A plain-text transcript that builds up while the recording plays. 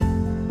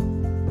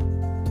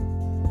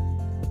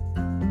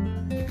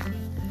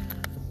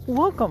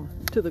Welcome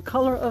to the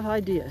Color of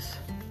Ideas.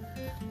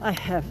 I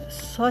have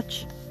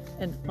such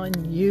an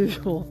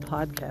unusual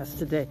podcast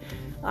today.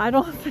 I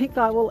don't think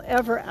I will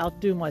ever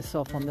outdo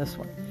myself on this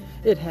one.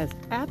 It has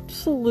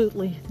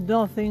absolutely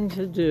nothing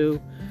to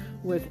do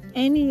with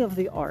any of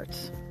the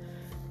arts.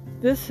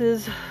 This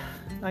is,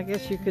 I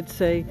guess you could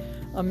say,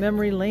 a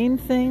memory lane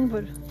thing,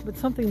 but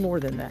something more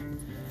than that.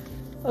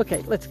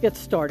 Okay, let's get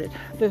started.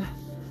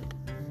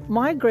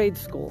 My grade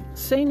school,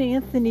 St.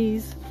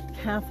 Anthony's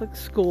Catholic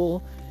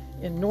School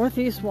in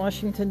Northeast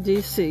Washington,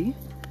 D.C.,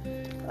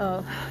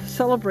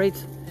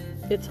 celebrates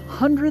its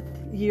 100th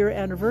year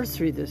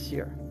anniversary this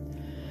year.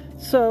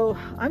 So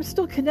I'm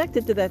still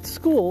connected to that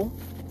school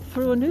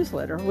through a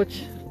newsletter,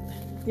 which,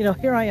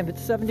 here I am at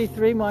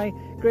 73. My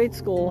grade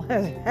school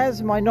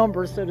has my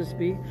number, so to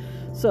speak.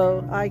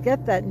 So I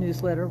get that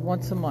newsletter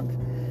once a month.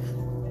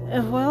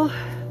 And well,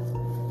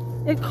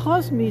 it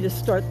caused me to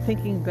start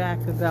thinking back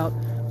about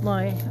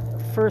my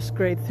first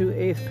grade through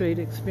 8th grade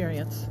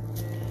experience.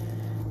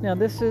 Now,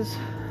 this is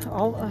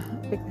all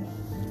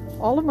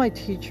of my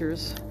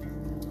teachers,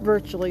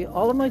 virtually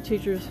all of my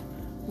teachers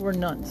were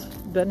nuns,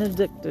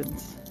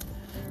 Benedictines.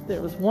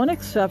 There was one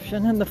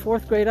exception. In the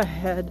 4th grade, I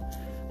had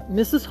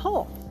Mrs.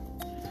 Hall.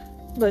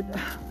 But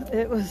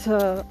it was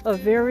a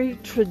very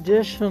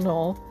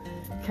traditional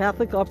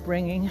Catholic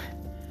upbringing.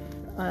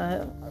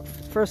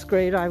 First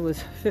grade, I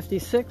was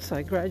 56.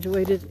 I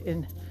graduated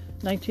in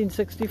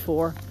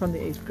 1964 from the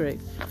 8th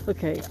grade.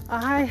 Okay,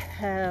 I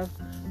have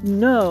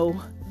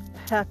no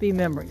happy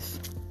memories.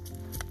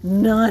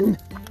 None.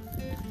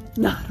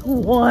 Not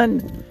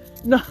one.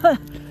 None.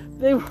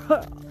 Here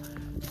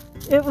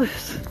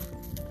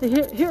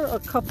are a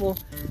couple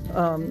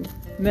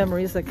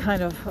memories that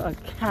kind of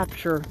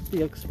capture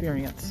the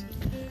experience.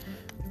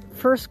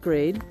 First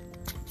grade,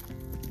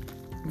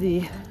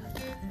 the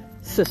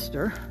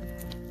sister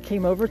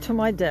came over to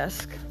my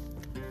desk,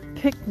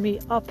 picked me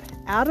up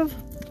out of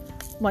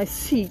my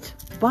seat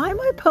by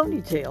my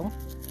ponytail,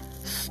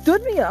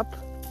 stood me up,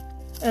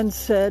 and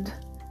said,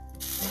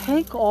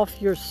 "Take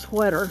off your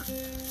sweater.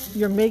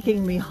 You're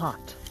making me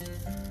hot."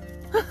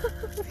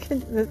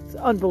 It's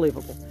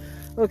unbelievable.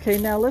 Okay,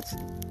 now let's,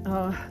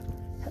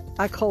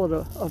 I call it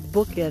a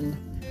bookend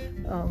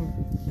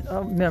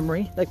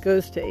memory that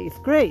goes to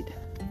 8th grade.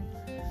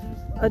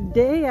 A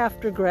day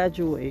after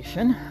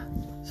graduation,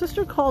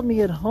 sister called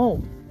me at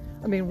home.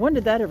 I mean, when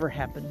did that ever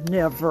happen?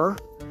 Never.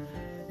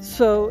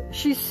 So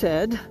she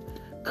said,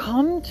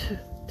 "Come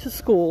to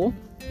school.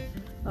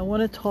 I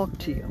want to talk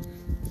to you."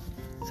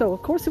 So,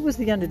 of course, it was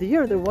the end of the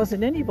year. There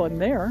wasn't anyone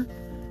there.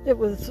 It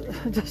was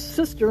just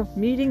sister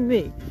meeting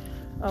me.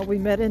 We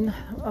met in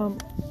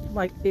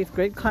my 8th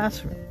grade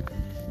classroom.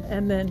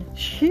 And then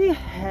she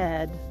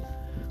had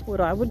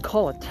what I would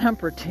call a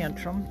temper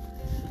tantrum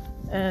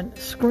and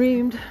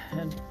screamed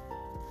and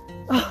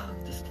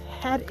just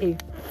had a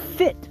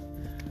fit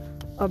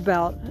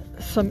about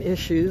some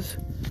issues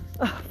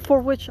for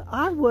which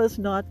I was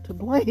not to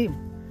blame.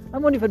 I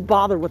won't even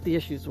bother what the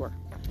issues were.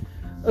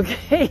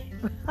 Okay,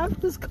 I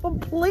was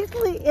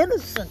completely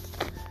innocent.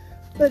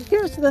 But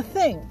here's the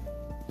thing.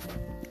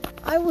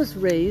 I was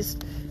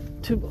raised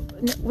to,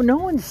 no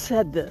one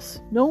said this.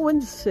 No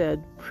one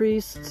said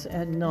priests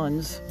and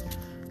nuns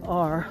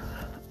are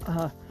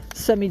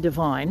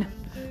semi-divine,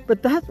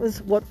 but that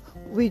was what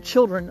we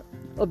children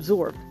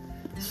absorbed.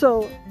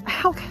 So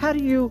how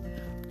do you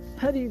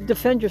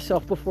defend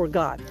yourself before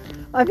God?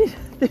 I mean,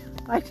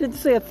 I didn't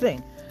say a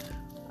thing.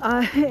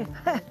 I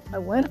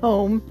went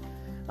home.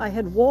 I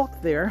had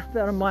walked there,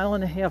 about a 1.5 mile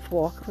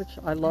walk, which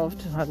I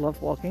loved. I love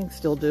walking,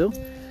 still do.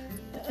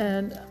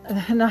 And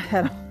I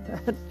had a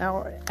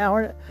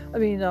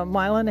 1.5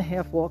 mile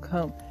walk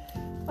home.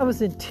 I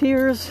was in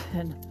tears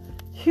and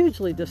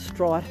hugely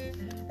distraught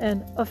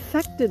and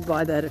affected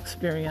by that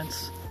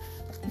experience.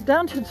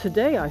 Down to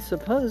today, I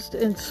suppose,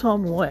 in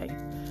some way.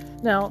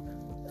 Now,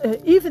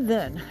 even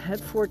then,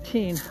 at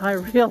 14, I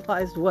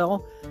realized,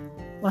 well,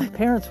 my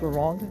parents were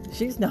wrong.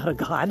 She's not a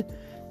god.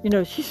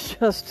 She's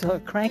just a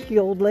cranky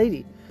old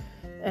lady.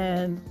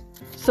 And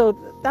so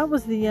that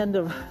was the end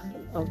of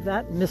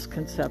that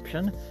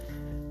misconception.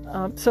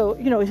 So,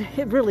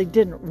 it really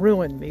didn't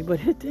ruin me,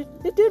 but it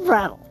did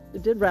rattle.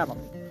 It did rattle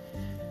me.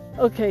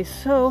 Okay,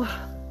 so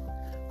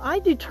I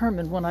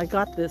determined when I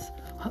got this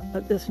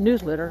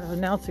newsletter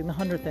announcing the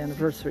 100th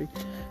anniversary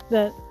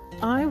that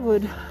I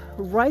would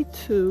write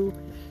to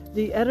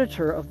the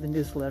editor of the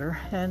newsletter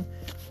and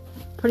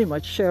pretty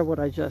much share what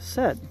I just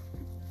said.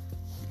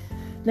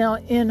 Now,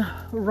 in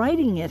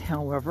writing it,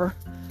 however,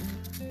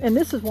 and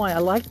this is why I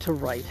like to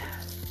write,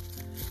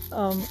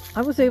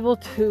 I was able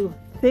to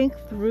think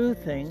through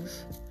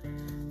things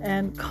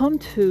and come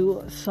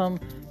to some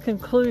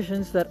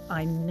conclusions that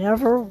I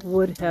never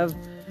would have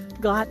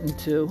gotten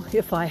to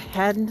if I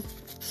hadn't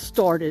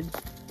started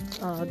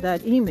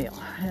that email.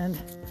 And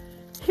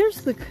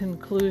here's the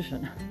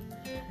conclusion.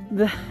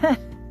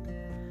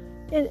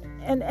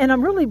 And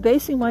I'm really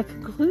basing my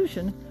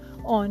conclusion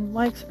on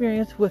my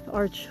experience with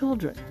our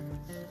children.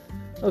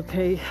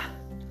 Okay,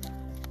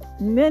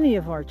 many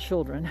of our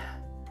children,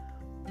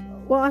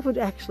 well, I would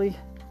actually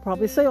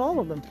probably say all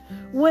of them,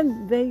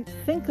 when they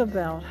think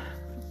about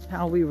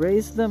how we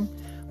raised them,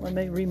 when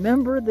they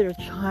remember their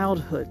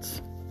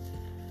childhoods,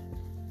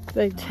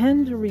 they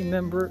tend to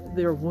remember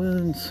their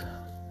wounds,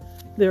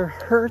 their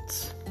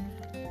hurts,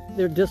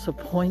 their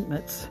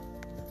disappointments.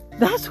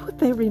 That's what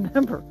they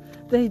remember.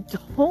 They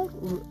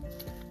don't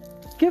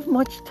give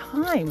much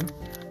time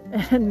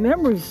and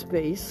memory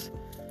space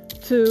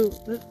to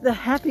the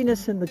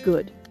happiness and the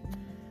good.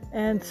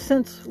 And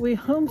since we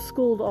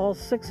homeschooled all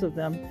 6 of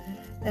them,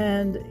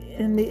 and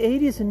in the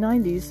 80s and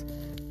 90s,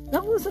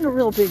 that wasn't a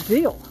real big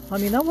deal. I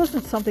mean, that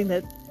wasn't something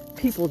that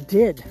people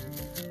did.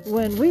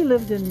 When we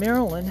lived in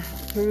Maryland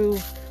through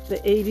the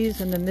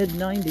 80s and the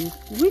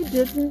mid-90s, we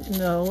didn't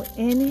know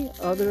any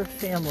other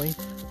family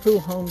who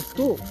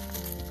homeschooled.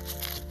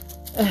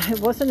 It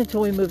wasn't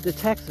until we moved to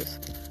Texas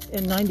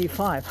in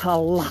 95. A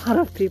lot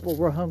of people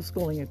were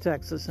homeschooling in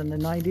Texas in the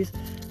 90s,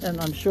 and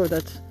I'm sure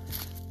that's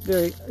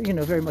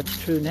very much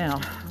true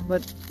now.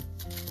 But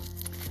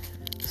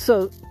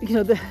so,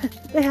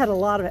 they had a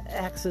lot of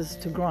axes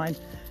to grind,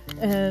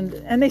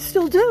 and they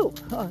still do.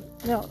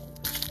 Now,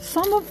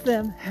 some of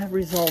them have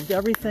resolved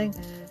everything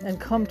and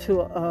come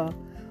to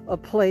a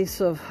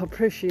place of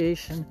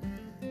appreciation,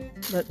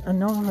 but a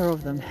number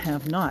of them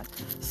have not.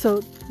 So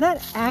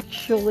that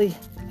actually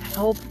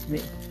helped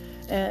me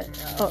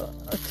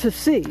to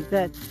see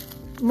that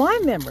my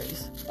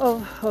memories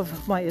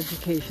of my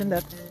education,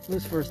 that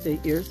was first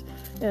 8 years,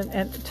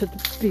 and to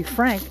be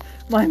frank,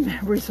 my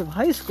memories of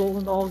high school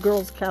and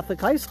all-girls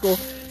Catholic high school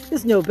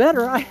is no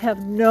better. I have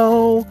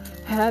no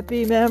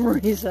happy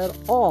memories at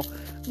all.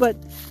 But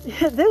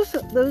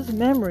those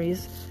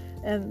memories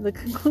and the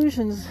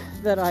conclusions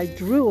that I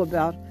drew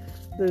about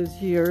those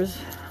years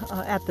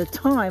at the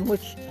time,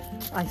 which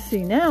I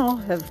see now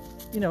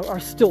are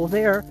still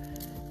there,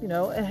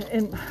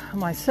 in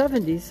my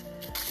 70s,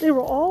 they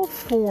were all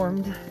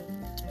formed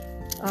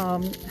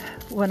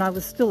when I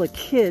was still a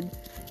kid,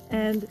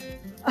 and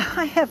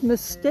I have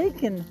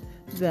mistaken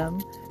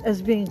them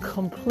as being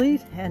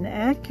complete and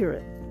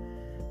accurate.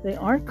 They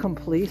aren't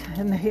complete,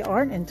 and they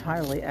aren't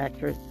entirely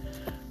accurate.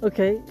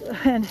 Okay,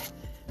 and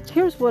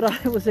here's what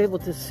I was able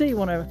to see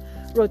when I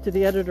wrote to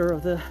the editor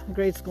of the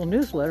grade school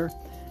newsletter.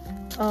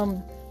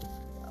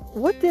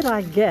 What did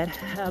I get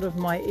out of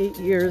my 8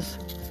 years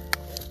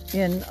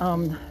in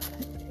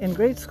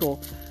grade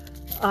school?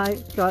 I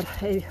got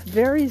a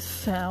very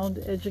sound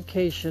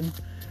education,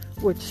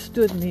 which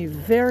stood me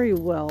very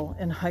well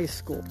in high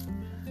school.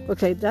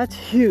 Okay, that's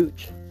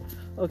huge.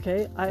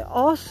 Okay, I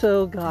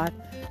also got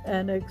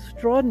an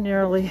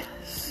extraordinarily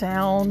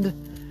sound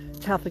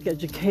Catholic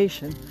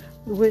education,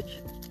 which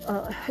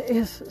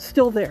is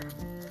still there.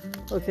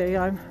 Okay,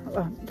 I'm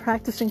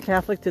practicing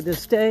Catholic to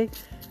this day,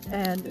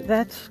 and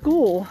that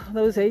school,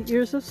 those 8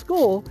 years of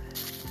school,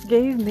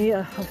 gave me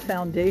a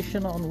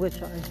foundation on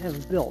which I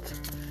have built,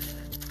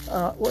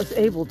 was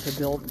able to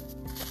build.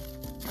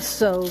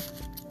 So,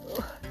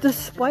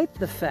 despite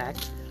the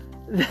fact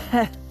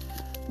that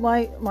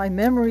my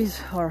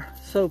memories are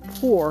so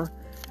poor,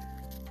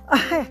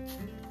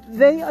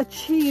 they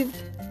achieved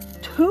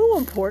 2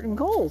 important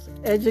goals: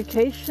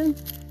 education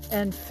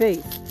and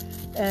faith.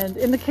 And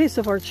in the case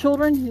of our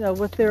children,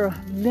 with their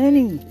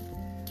many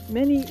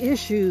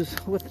issues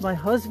with my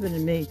husband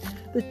and me,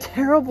 the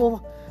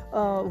terrible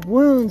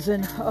wounds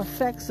and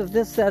effects of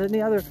this, that, and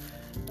the other,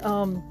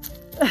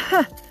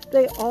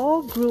 they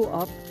all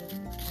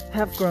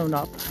have grown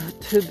up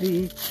to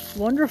be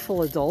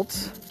wonderful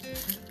adults,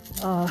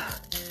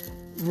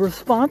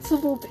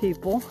 responsible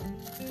people,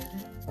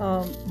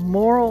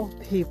 moral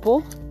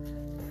people,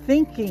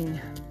 thinking,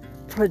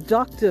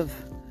 productive,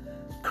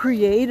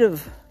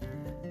 creative,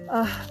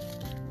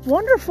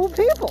 wonderful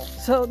people.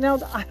 So now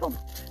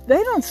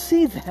they don't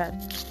see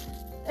that.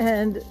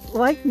 And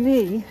like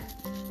me,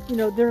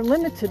 they're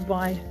limited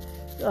by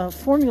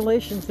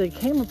formulations they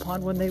came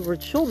upon when they were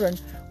children,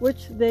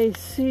 which they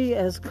see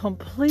as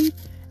complete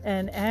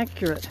and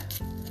accurate.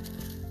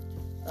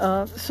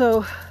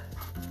 So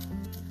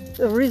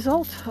the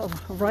result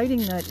of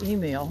writing that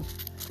email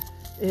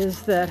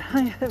is that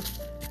I have,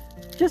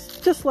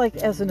 just like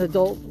as an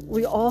adult,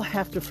 we all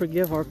have to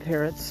forgive our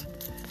parents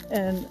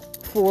and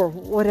for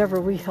whatever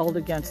we held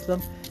against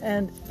them.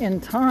 And in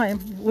time,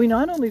 we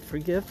not only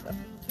forgive them,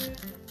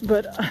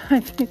 but I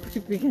think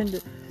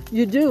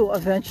you do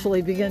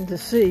eventually begin to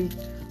see,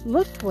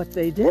 look what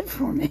they did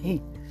for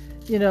me.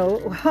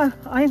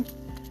 I'm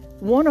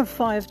one of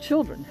 5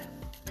 children.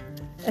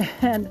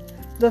 And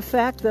the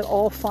fact that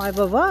all 5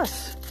 of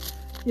us,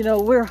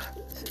 we're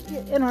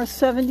in our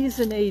 70s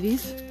and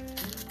 80s,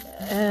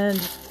 and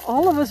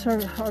all of us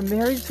are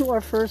married to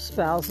our first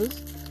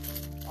spouses.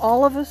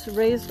 All of us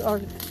raised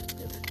our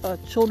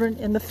children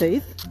in the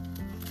faith,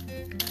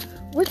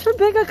 which are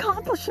big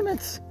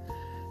accomplishments.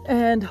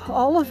 And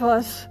all of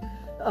us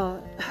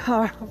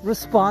are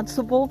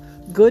responsible,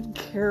 good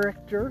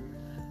character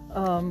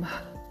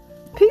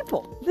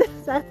people.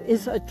 That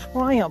is a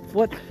triumph.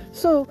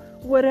 So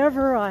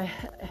whatever I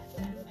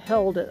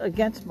held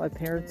against my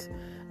parents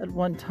at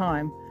one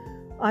time,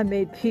 I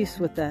made peace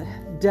with that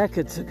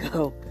decades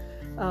ago.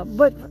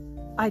 But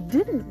I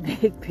didn't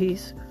make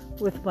peace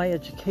with my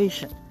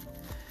education.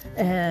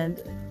 And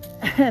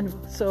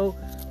so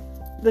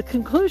the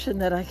conclusion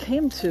that I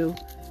came to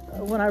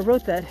when I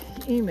wrote that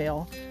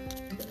email,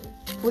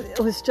 it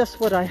was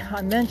just what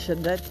I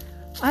mentioned, that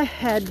I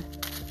had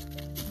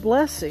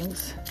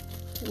blessings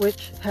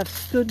which have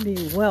stood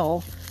me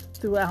well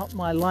throughout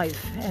my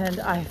life, and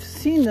I've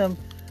seen them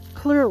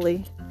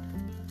clearly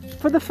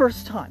for the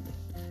first time.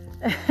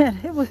 And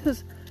it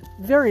was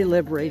very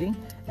liberating.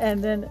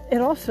 And then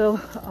it also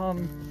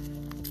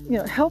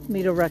helped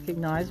me to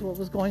recognize what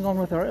was going on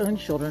with our own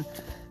children,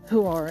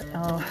 who are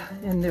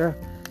in their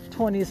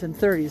 20s and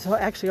 30s. So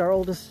actually, our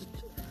oldest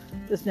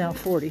is now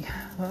 40.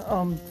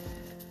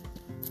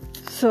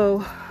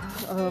 So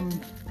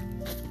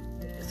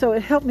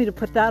it helped me to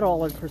put that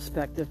all in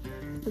perspective,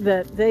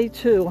 that they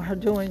too are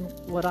doing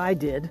what I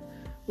did,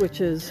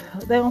 which is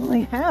they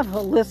only have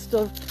a list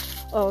of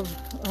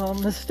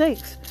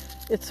mistakes.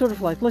 It's sort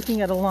of like looking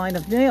at a line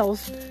of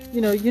nails.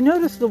 You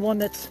notice the one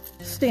that's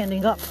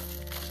standing up.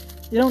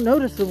 You don't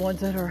notice the ones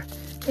that are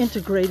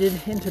integrated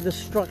into the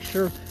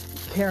structure,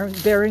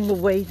 bearing the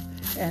weight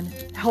and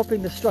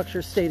helping the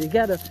structure stay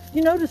together.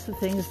 You notice the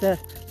things that,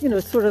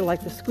 it's sort of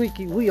like the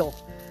squeaky wheel.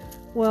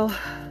 Well,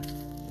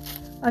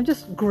 I'm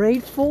just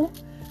grateful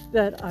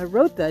that I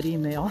wrote that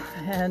email,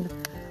 and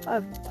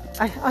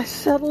I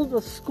settled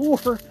a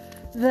score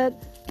that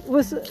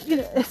was,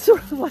 it's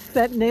sort of like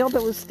that nail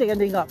that was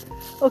standing up.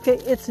 Okay,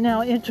 it's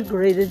now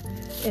integrated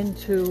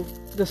into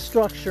the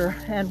structure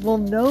and will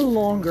no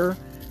longer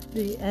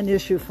be an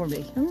issue for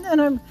me.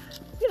 And I'm,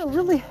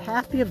 really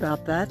happy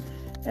about that,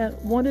 and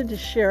wanted to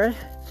share it.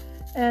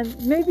 And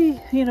maybe,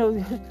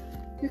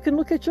 you can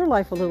look at your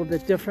life a little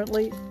bit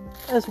differently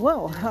as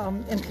well,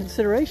 in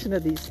consideration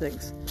of these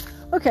things.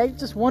 Okay,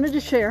 just wanted to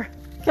share.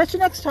 Catch you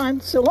next time.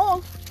 So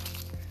long.